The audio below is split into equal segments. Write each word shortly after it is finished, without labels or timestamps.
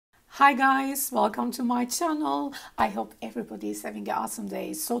Hi guys, welcome to my channel. I hope everybody is having an awesome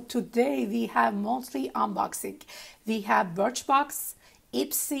day. So today we have monthly unboxing. We have Birchbox,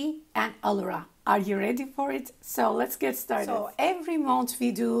 Ipsy and Allure. Are you ready for it? So let's get started. So every month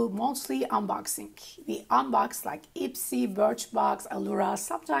we do monthly unboxing. We unbox like Ipsy, Birchbox, Allure.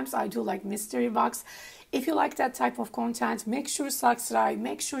 Sometimes I do like mystery box. If you like that type of content, make sure subscribe,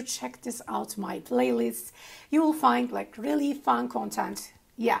 make sure check this out my playlist. You will find like really fun content.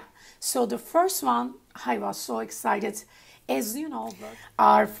 Yeah, so the first one, I was so excited. As you know,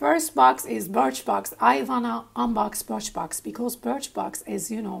 our first box is Birchbox. I wanna unbox Birchbox because Birchbox,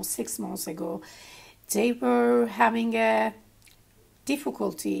 as you know, 6 months ago, they were having a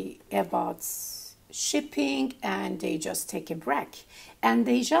difficulty about shipping and they just take a break. And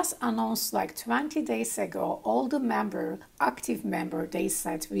they just announced like 20 days ago, all the active member, they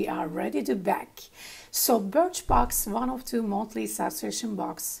said we are ready to back. So Birchbox, one of the monthly subscription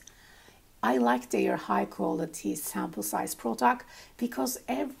box, I like their high quality sample size product because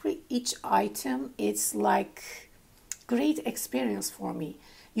each item it's like great experience for me.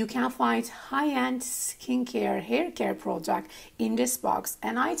 You can find high-end skincare, hair care product in this box,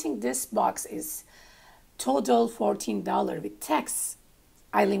 and I think this box is total $14 with tax.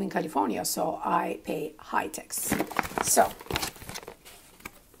 I live in California, so I pay high tax.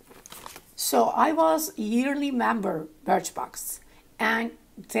 So I was yearly member Birchbox, and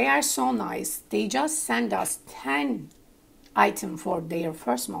they are so nice. They just send us 10 items for their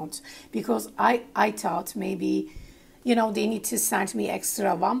first month because I thought maybe, you know, they need to send me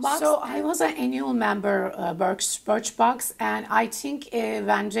extra one box. So I was an annual member Birchbox, and I think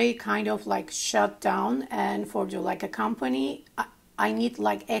when they kind of like shut down and for the like a company, I need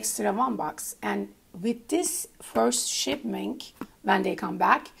like extra one box. And with this first shipment, when they come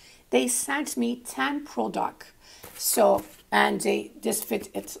back, they sent me 10 product. So, and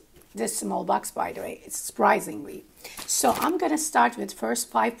this small box, by the way, it's surprisingly. So I'm gonna start with first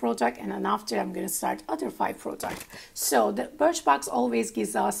 5 product, and then after I'm gonna start other 5 product. So the Birchbox always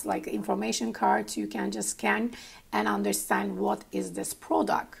gives us like information cards you can just scan and understand what is this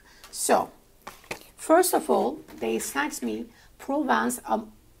product. So first of all, they sent me Provence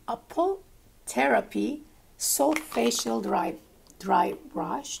Apotherapy Soft Facial Dry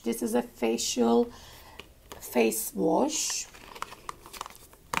Brush. This is a facial face wash.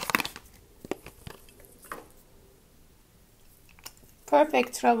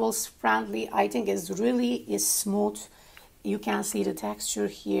 Perfect travels friendly. I think is smooth. You can see the texture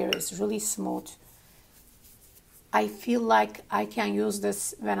here is really smooth. I feel like I can use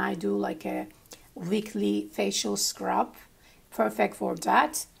this when I do like a weekly facial scrub. Perfect for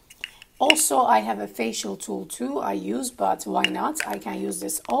that. Also, I have a facial tool too I use, but why not? I can use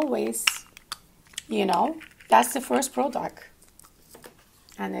this always. You know, that's the first product.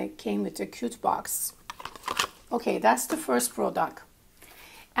 And it came with a cute box. Okay, that's the first product.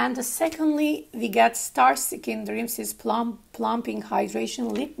 And secondly, we got Star Skin Dreams' Plumping Hydration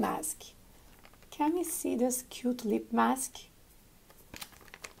Lip Mask. Can we see this cute lip mask?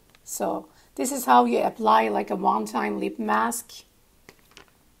 So, this is how you apply like a one-time lip mask.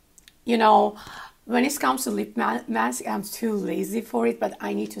 You know, when it comes to lip mask, I'm too lazy for it, but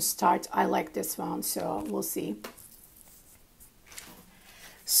I need to start. I like this one, so we'll see.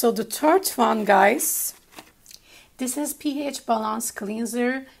 So the third one, guys, this is pH Balance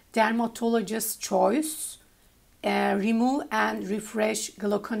Cleanser, Dermatologist Choice. Remove and refresh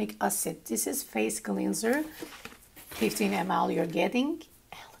glycolic acid. This is face cleanser, 15 ml you're getting.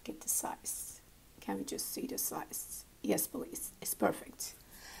 Look at the size. Can we just see the size? Yes, please. It's perfect.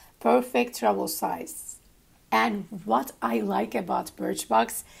 Perfect travel size. And what I like about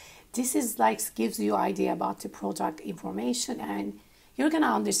Birchbox, this is like gives you idea about the product information, and you're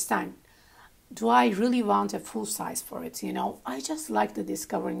gonna understand, do I really want a full size for it? You know, I just like to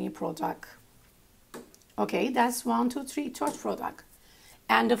discover new product. Okay, that's 1, 2, 3, third product.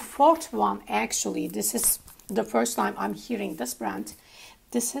 And the fourth one, actually, this is the first time I'm hearing this brand.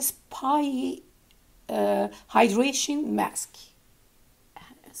 This is Pi Hydration Mask.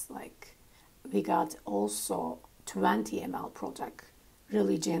 It's like we got also 20 ml product,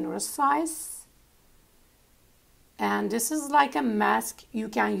 really generous size. And this is like a mask you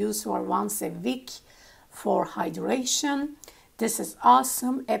can use for once a week for hydration. This is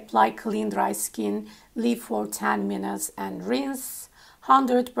awesome. Apply clean dry skin, leave for 10 minutes and rinse.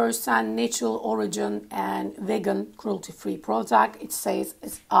 100% natural origin and vegan cruelty-free product. It says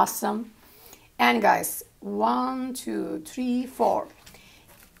it's awesome. And guys, 1, 2, 3, 4.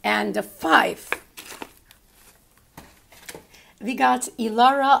 And the 5, we got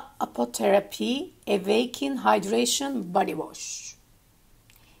Allure Apotherapy Awaken Hydration Body Wash.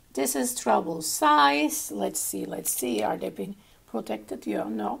 This is travel size. Let's see. Are they being protected? Yeah,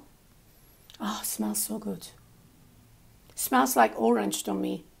 no. Oh, smells so good. Smells like orange to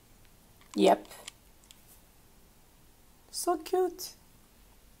me. Yep. So cute.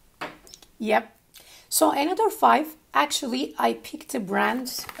 Yep. So another 5. Actually, I picked a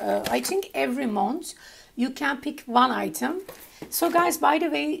brand. I think every month you can pick one item. So guys, by the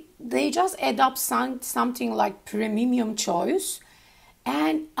way, they just add up something like premium choice.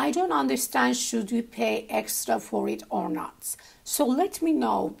 And I don't understand, should we pay extra for it or not? So let me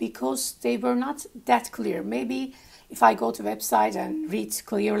know, because they were not that clear. Maybe if I go to website and read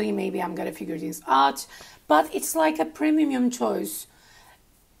clearly, maybe I'm gonna figure this out. But it's like a premium choice.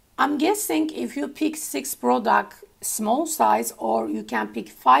 I'm guessing if you pick 6 product small size, or you can pick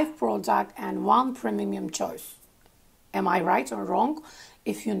 5 product and 1 premium choice. Am I right or wrong?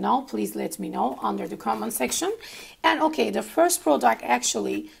 If you know, please let me know under the comment section. And okay, the first product,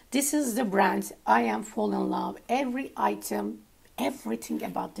 actually, this is the brand. I am falling in love. Every item, everything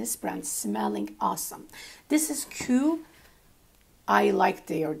about this brand smelling awesome. This is Q. I like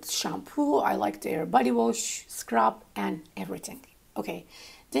their shampoo. I like their body wash, scrub, and everything. Okay,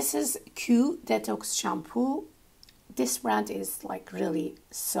 this is Q Detox Shampoo. This brand is like really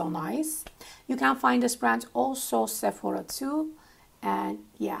so nice. You can find this brand also Sephora too. And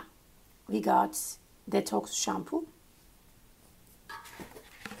yeah, we got Detox Shampoo.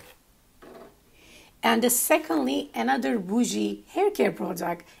 And the secondly, another bougie hair care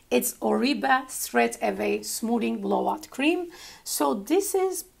product. It's Oribe Straight Away Smoothing Blowout Cream. So this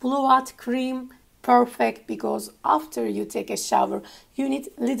is blowout cream, perfect, because after you take a shower, you need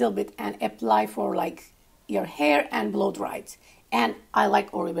a little bit and apply for like your hair and blow dry it. And I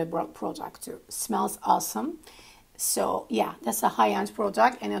like Oribe product too. Smells awesome. So yeah, that's a high-end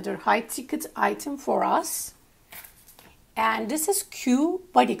product, another high-ticket item for us. And this is Q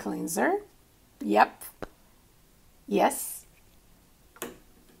Body Cleanser. Yep. Yes.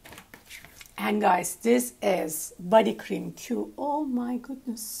 And guys, this is Body Cream Q. Oh my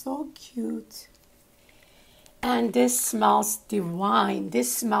goodness, so cute. And this smells divine.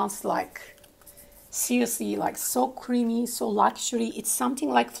 This smells like, seriously, like so creamy, so luxury. It's something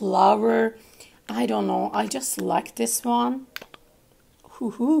like flower. I don't know. I just like this one.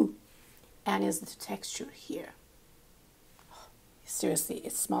 Hoo-hoo. And is the texture here. Seriously,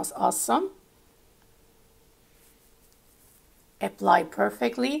 it smells awesome. Apply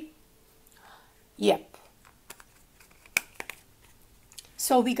perfectly. Yep.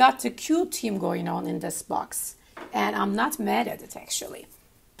 So we got the Q theme going on in this box. And I'm not mad at it actually.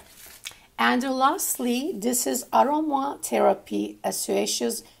 And lastly, this is Aromatherapy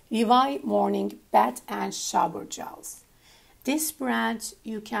Associates Revive Morning Bath and Shower Gels. This brand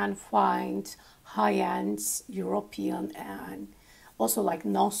you can find high-end European and also like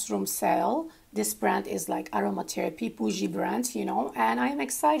Nostrum sale. This brand is like aromatherapy bougie brand, you know, and I'm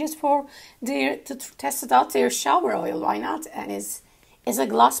excited for to test it out, their shower oil. Why not? And it's a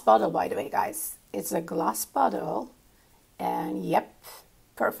glass bottle, by the way, guys. It's a glass bottle, and yep,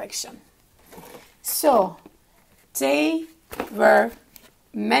 perfection. So they were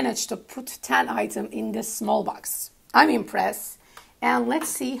managed to put 10 items in this small box. I'm impressed. And let's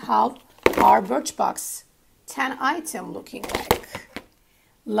see how our Birch box 10 item looking like.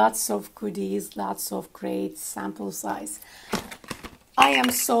 Lots of goodies, lots of great sample size. I am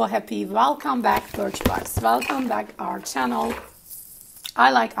so happy. Welcome back, Birch box. Welcome back our channel.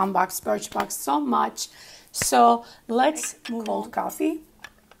 I like unbox Birch box so much. So let's move on. Cold coffee.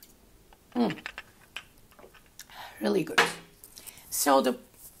 Really good. So the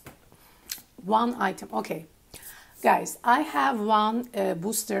one item, okay, guys, I have one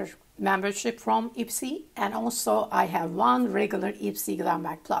booster membership from Ipsy, and also I have one regular Ipsy Glam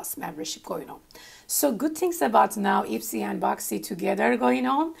Bag Plus membership going on. So good things about now Ipsy and Boxy together going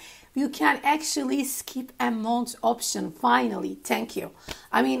on. You can actually skip a month option finally. Thank you.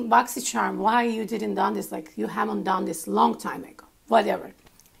 I mean, Boxycharm, why you didn't done this? Like you haven't done this long time ago. Whatever.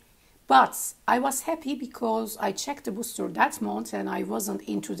 But I was happy because I checked the booster that month and I wasn't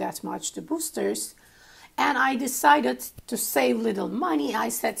into that much the boosters. And I decided to save little money. I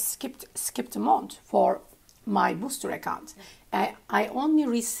said skip a month for my booster account. I only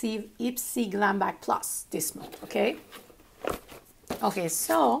received Ipsy Glam Bag Plus this month, okay? Okay,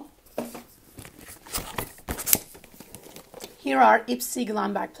 so here are Ipsy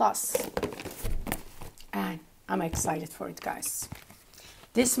Glam Bag Plus. And I'm excited for it, guys.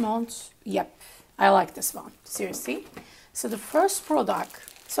 This month, yep, I like this one, seriously. So the first product,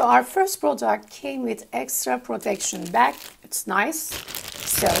 so our first product came with extra protection bag. It's nice.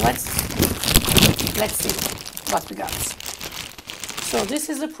 So let's see what we got. So this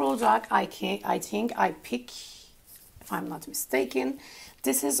is a product I think I pick, if I'm not mistaken.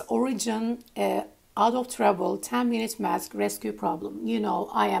 This is Origin Out of Trouble 10-minute mask rescue problem. You know,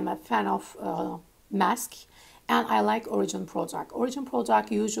 I am a fan of mask, and I like Origin product. Origin product,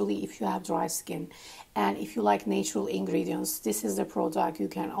 usually if you have dry skin and if you like natural ingredients, this is the product you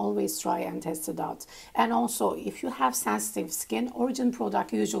can always try and test it out. And also if you have sensitive skin, Origin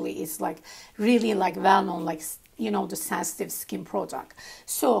product usually is like really like well known, like, you know, the sensitive skin product.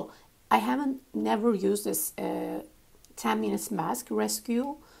 So I haven't never used this 10 minutes mask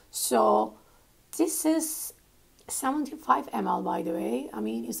rescue. So this is 75 ml, by the way. I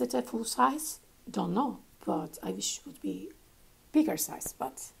mean, is it a full size? Don't know, but I wish it would be bigger size,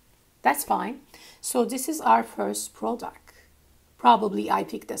 but that's fine. So this is our first product. Probably I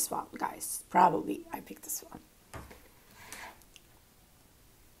picked this one, guys. Probably I picked this one.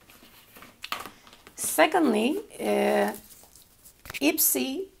 Secondly,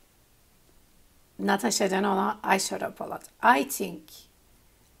 Ipsy Natasha Denona eyeshadow palette. I think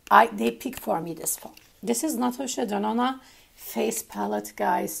they picked for me this one. This is Natasha Denona face palette,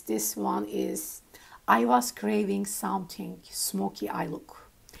 guys. This one is, I was craving something smoky eye look.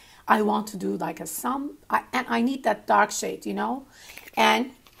 I want to do like a and I need that dark shade, you know.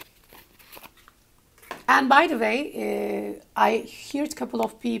 And by the way, I heard a couple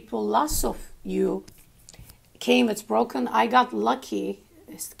of people, lots of you came with broken. I got lucky.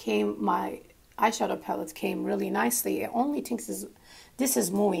 My eyeshadow palette came really nicely. The only thing is this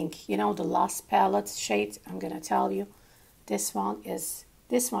is moving, you know, the last palette shade. I'm gonna tell you, this one is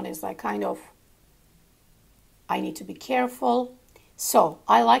like kind of, I need to be careful. So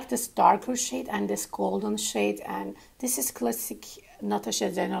I like this darker shade and this golden shade, and this is classic Natasha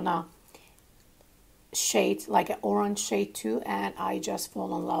Denona shade, like an orange shade too, and I just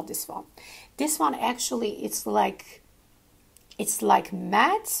fall in love with this one. This one actually, it's like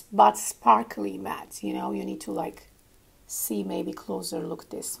matte but sparkly matte, you know. You need to like see, maybe closer look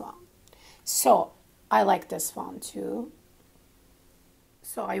this one. So I like this one too.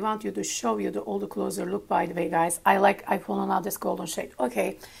 So I want you to show you all the closer look, by the way, guys. I fall in love this golden shade.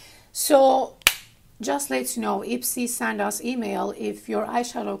 Okay, so just let you know, Ipsy send us email if your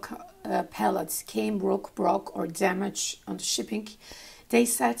eyeshadow palettes came broke or damaged on the shipping. They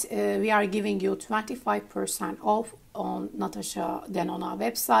said we are giving you 25% off on Natasha Denona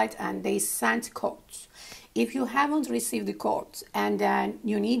website, and they sent codes. If you haven't received the code and then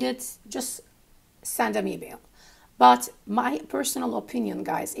you need it, just send them email. But my personal opinion,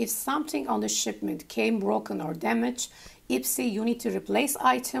 guys, if something on the shipment came broken or damaged, Ipsy, you need to replace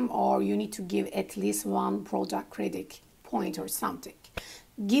item, or you need to give at least one product credit point or something.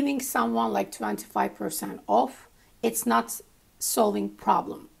 Giving someone like 25% off, it's not solving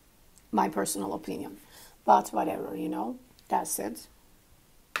problem, my personal opinion. But whatever, you know, that's it.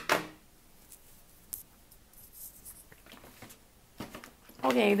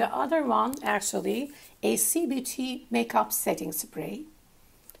 Okay, the other one, actually, Ace Beauty makeup setting spray.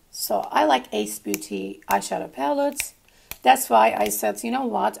 So I like Ace Beauty eyeshadow palettes. That's why I said, you know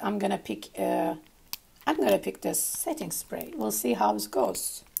what, I'm gonna pick this setting spray. We'll see how it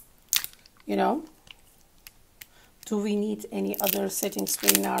goes. You know, do we need any other setting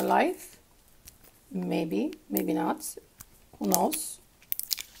spray in our life? Maybe, maybe not. Who knows?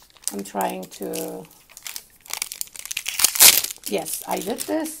 I'm trying to. Yes, I did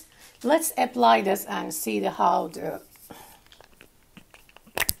this. Let's apply this and see if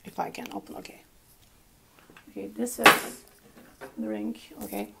I can open. Okay. Okay, this is the ring.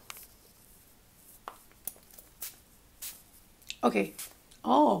 Okay. Okay.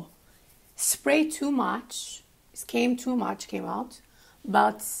 Oh, spray too much. It came out.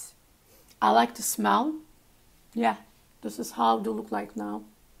 But I like the smell. Yeah, this is how they look like now.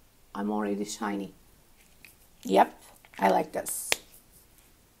 I'm already shiny. Yep. I like this.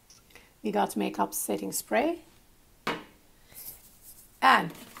 We got makeup setting spray.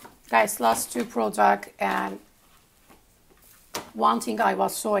 And guys, last two products, and one thing I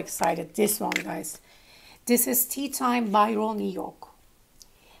was so excited, this one, guys. This is Tea Time by New York.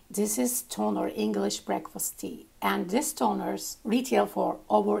 This is toner, English breakfast tea. And this toners retail for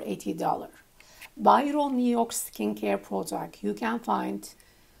over $80. By New York skincare product. You can find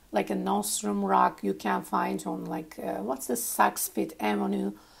like a Nostrum Rock, you can find on like, what's the Saks Fifth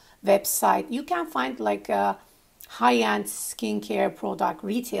Avenue website. You can find like a high-end skincare product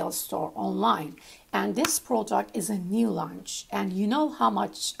retail store online. And this product is a new launch. And you know how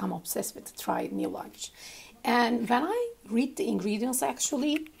much I'm obsessed with try new launch. And when I read the ingredients,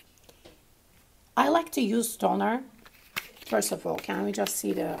 actually, I like to use toner. First of all, can we just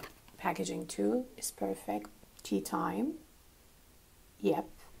see the packaging too? It's perfect. Tea Time. Yep.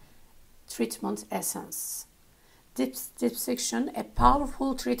 Treatment essence. Deep section, a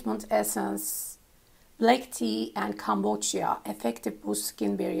powerful treatment essence. Black tea and kombucha, effective boost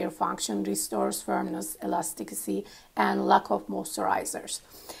skin barrier function, restores firmness, elasticity, and lack of moisturizers.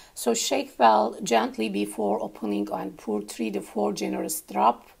 So shake well gently before opening and pour 3 to 4 generous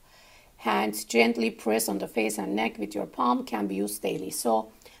drops. Hands gently press on the face and neck with your palm, can be used daily.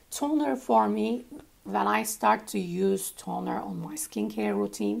 So toner for me, when I start to use toner on my skincare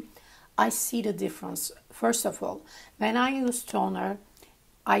routine, I see the difference. First of all, when I use toner,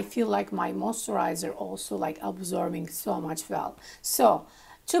 I feel like my moisturizer also like absorbing so much well. So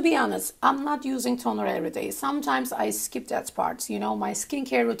to be honest, I'm not using toner every day. Sometimes I skip that part. You know, my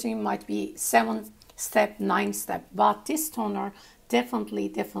skincare routine might be 7-step, 9-step, but this toner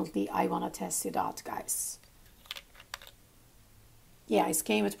definitely I want to test it out, guys. Yeah, it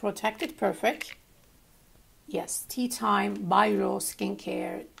came with protected, perfect. Yes, tea time, Biro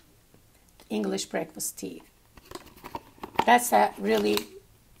skincare, English breakfast tea. That's a really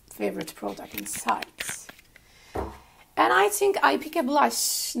favorite product inside. And I think I pick a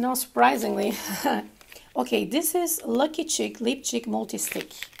blush, not surprisingly. Okay, this is Lucky Chick Lip Cheek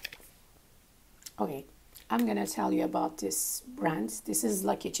Multi-Stick. Okay, I'm gonna tell you about this brand. This is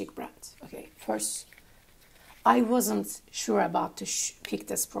Lucky Chick brand. Okay, first, I wasn't sure about to pick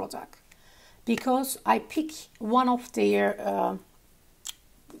this product because I picked one of their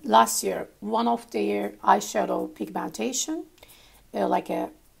last year, one of their eyeshadow pigmentation, like a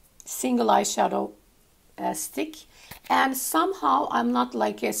single eyeshadow stick, and somehow I'm not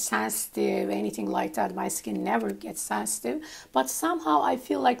like a sensitive, anything like that. My skin never gets sensitive, but somehow I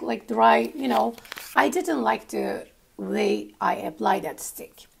feel like dry, you know. I didn't like the way I applied that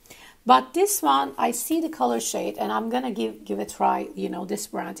stick. But this one, I see the color shade, and I'm gonna give a try, you know, this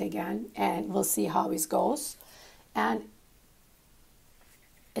brand again, and we'll see how it goes. And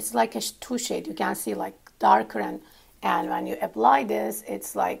it's like a 2 shade. You can see like darker, and when you apply this,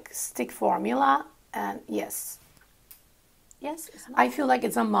 it's like stick formula. And yes, I feel like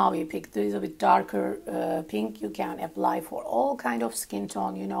it's a mauve pink, a little bit darker pink. You can apply for all kind of skin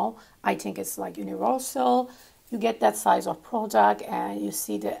tone, you know. I think it's like universal. You get that size of product, and you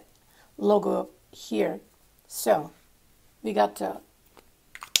see the logo here. So we got the,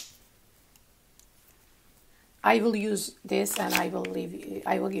 I will use this, and I will give you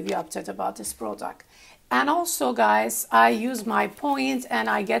update about this product. And also, guys, I use my point, and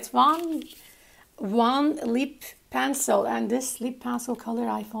I get one lip pencil, and this lip pencil color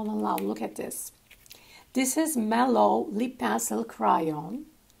I fall in love. Look at this. This is Mellow Lip Pencil Crayon.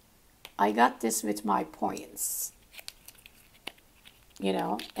 I got this with my points, you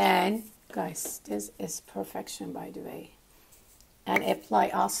know. And guys, this is perfection, by the way, and apply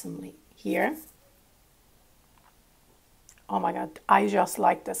awesomely here. Oh my god, I just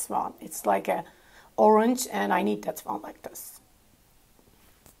like this one. It's like a orange, and I need that one like this.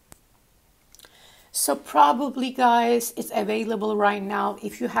 So probably, guys, it's available right now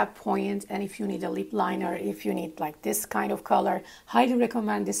if you have point, and if you need a lip liner, if you need like this kind of color, highly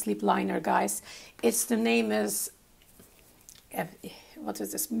recommend this lip liner, guys. It's, the name is, what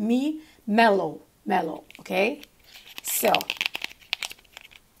is this? Mellow, okay? So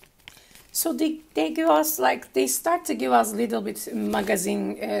they give us like, they start to give us little bit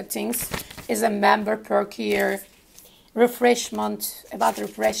magazine things. Is a member perk here, refreshment, about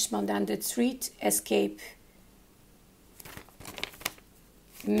refreshment, and the treat escape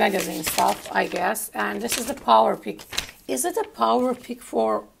magazine stuff, I guess. And this is the power pick. Is it a power pick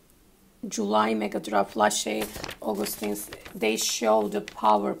for July Mega Drop Latte Augustins? They show the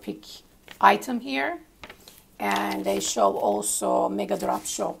power pick item here, and they show also Mega Drop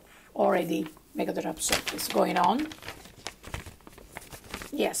shop already. Mega Drop shop is going on.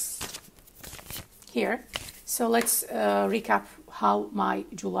 Yes, here. So let's recap how my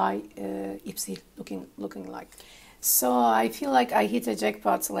July Ipsy looking like. So I feel like I hit a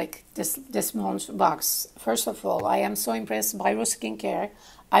jackpot like this month box. First of all, I am so impressed by Birch skincare.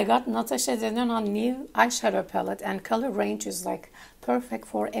 I got Natasha Denona new eyeshadow palette, and color range is like perfect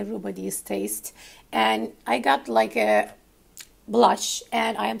for everybody's taste. And I got like a blush,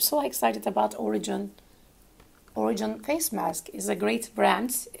 and I am so excited about Origin face mask. Is a great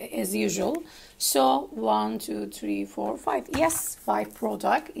brand as usual. So 1, 2, 3, 4, 5. Yes, 5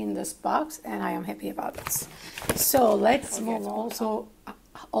 product in this box, and I am happy about it. So let's move on.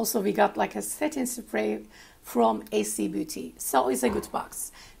 Also we got like a setting spray from AC Beauty. So it's a good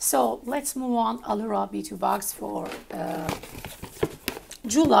box. So let's move on. Allure B2 box for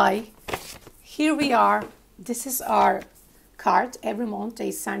July. Here we are. This is our card. Every month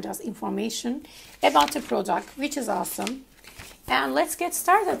they send us information about the product, which is awesome. And let's get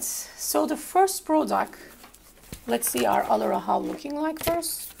started. So the first product, let's see our Allure how looking like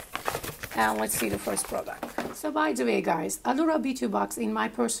first. And let's see the first product. So by the way guys, Allure Beauty Box, in my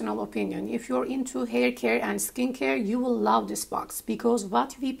personal opinion, if you're into hair care and skincare, you will love this box, because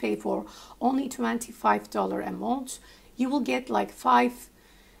what we pay for only $25 a month, you will get like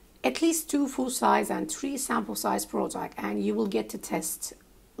at least 2 full size and 3 sample size product, and you will get to test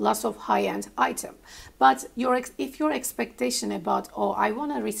lots of high-end item. But if your expectation about, oh, I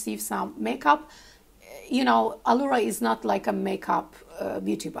want to receive some makeup, you know, Allure is not like a makeup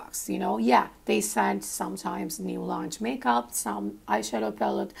beauty box, you know. Yeah, they send sometimes new launch makeup, some eyeshadow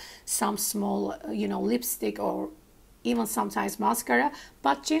palette, some small, you know, lipstick, or even sometimes mascara.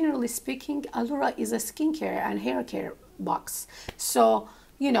 But generally speaking, Allure is a skincare and hair care box. So,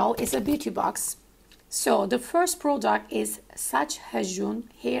 you know, it's a beauty box. So the first product is Saç Hajun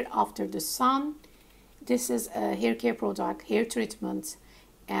Hair After the Sun. This is a hair care product, hair treatment,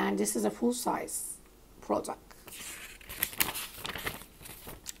 and this is a full size product.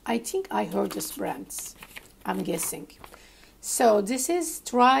 I think I heard this brand, I'm guessing. So this is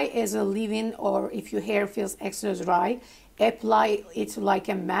dry as a leave-in, or if your hair feels extra dry, apply it like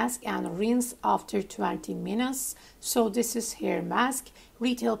a mask and rinse after 20 minutes. So this is hair mask,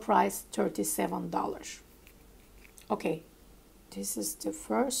 retail price $37. Okay, this is the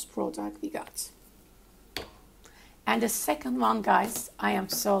first product we got. And the second one, guys, I am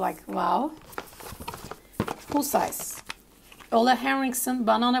so like, wow. Full size. Ola Henriksen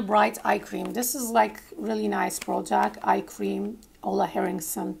Banana Bright Eye Cream. This is like really nice product. Eye cream, Ola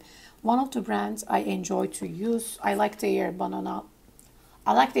Henriksen. One of the brands I enjoy to use. I like their banana.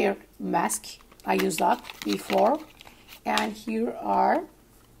 I like their mask. I used that before. And here are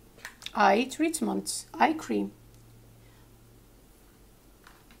eye treatment, eye cream.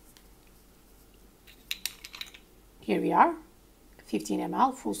 Here we are. 15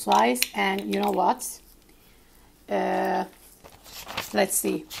 ml, full size. And you know what? Let's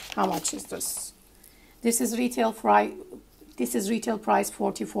see, how much is this? This is retail price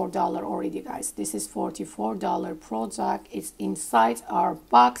 $44 already, guys. This is $44 product. It's inside our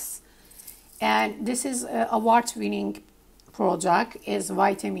box, and this is award-winning product. Is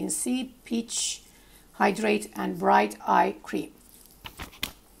vitamin C, peach, hydrate, and bright eye cream.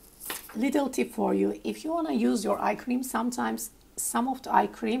 Little tip for you: if you want to use your eye cream, sometimes some of the eye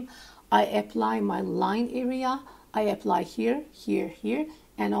cream I apply my line area. I apply here, here, here,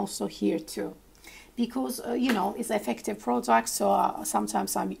 and also here too, because you know, it's effective product. So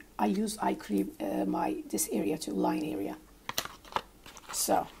sometimes I use eye cream this area too, line area.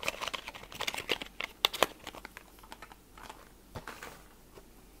 So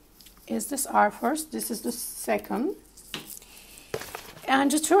is this our first? This is the second.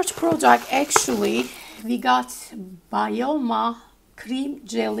 And the third product, actually, we got Bioma Cream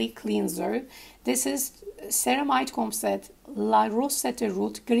Jelly Cleanser. This is Ceramide Comset La Rosette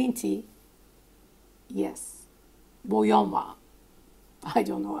Root Green Tea. Yes, Bioma. I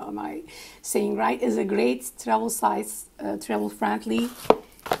don't know, am I saying right? Is a great travel size, travel friendly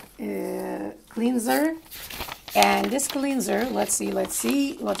cleanser. And this cleanser, let's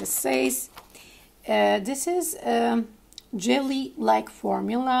see what it says. This is jelly-like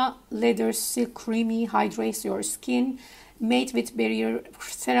formula, leather silk creamy, hydrates your skin, made with barrier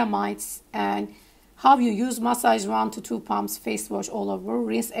ceramides. And how you use: massage 1 to 2 pumps, face wash all over,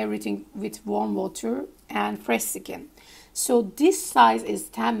 rinse everything with warm water, and fresh skin. So this size is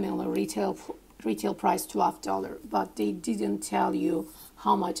 10 ml, retail price $12, but they didn't tell you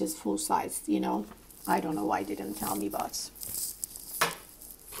how much is full size, you know. I don't know why they didn't tell me, but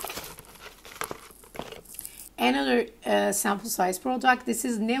another sample size product. This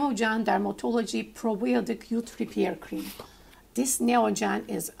is Neogen Dermatology Probiotic Youth Repair Cream. This Neogen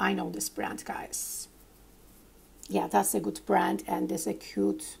is, I know this brand, guys. Yeah, that's a good brand, and there's a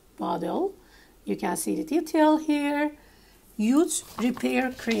cute bottle. You can see the detail here. Youth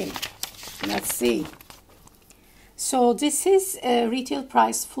Repair Cream. Let's see. So this is retail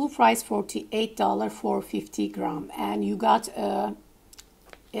price, full price $48 for 50 gram, and you got a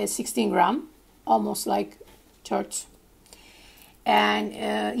 16 gram, almost like third. And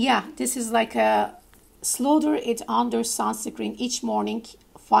yeah, this is like a slaughter it under sunscreen each morning.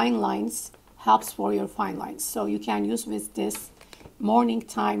 Fine lines, helps for your fine lines. So you can use with this morning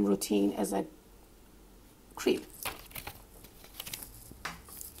time routine as a cream.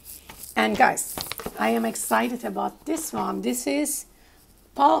 And guys, I am excited about this one. This is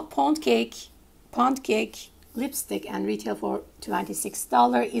Pound Cake lipstick, and retail for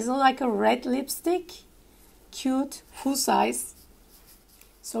 $26. Is it like a red lipstick? Cute, full size.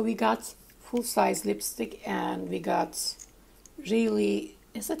 So we got full size lipstick, and we got really,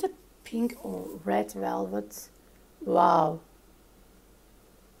 is it a pink or red velvet? Wow.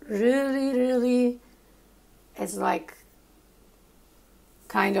 Really, really, it's like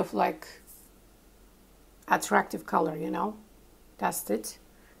kind of like attractive color, you know. That's it.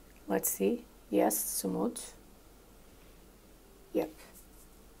 Let's see. Yes, smooth. Yep.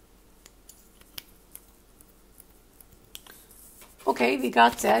 Okay, we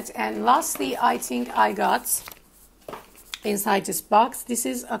got that. And lastly, I think I got inside this box, this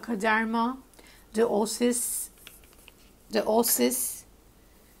is Acaderma, the Osis,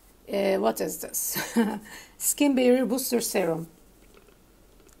 what is this? Skin Barrier Booster Serum.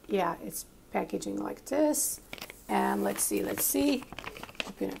 Yeah, it's packaging like this. And let's see,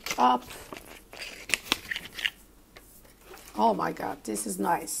 open it up. Oh my God, this is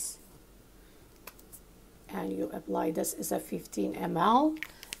nice. And you apply this as a 15 ml.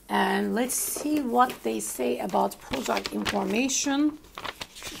 And let's see what they say about product information.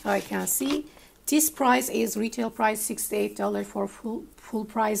 If I can see, this price is retail price $68 for full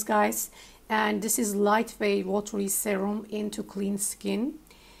price, guys. And this is lightweight watery serum into clean skin.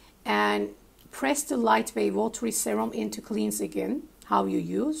 And press the lightweight watery serum into clean skin, how you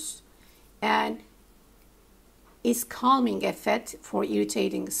use. And it's calming effect for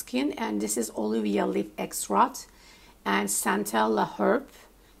irritating skin. And this is Olivia leaf extract and Centella herb.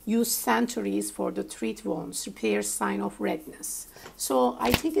 Use centuries for the treat wounds, repair sign of redness. So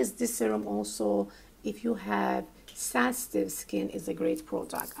I think this serum also, if you have sensitive skin, is a great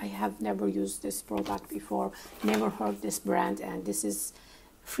product. I have never used this product before, never heard this brand, and this is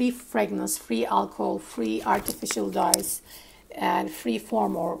free fragrance, free alcohol, free artificial dyes, and free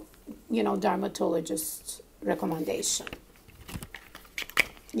form or, you know, dermatologist recommendation.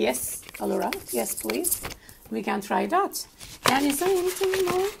 Yes, Allure, yes please. We can try that. And is there anything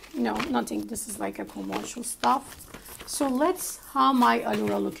more? No, nothing. This is like a commercial stuff. So let's how my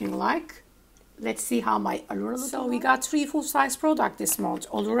Allure looking like. Let's see how my Allure looking like. So we got 3 full-size products this month.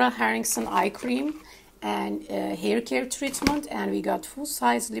 Allure Harrington eye cream and hair care treatment, and we got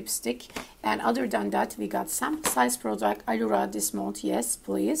full-size lipstick. And other than that, we got sample-size product Allure this month. Yes,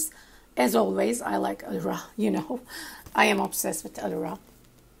 please. As always, I like Allure. You know, I am obsessed with Allure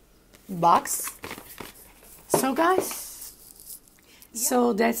box. So guys,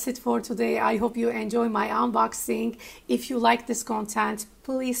 so that's it for today. I hope you enjoy my unboxing. If you like this content,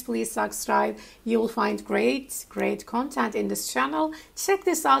 please subscribe. You will find great content in this channel. Check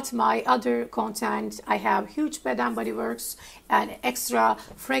this out, my other content. I have huge Bath and Body Works and extra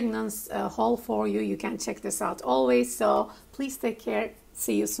fragrance haul for you. You can check this out always. So please take care.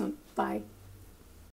 See you soon. Bye.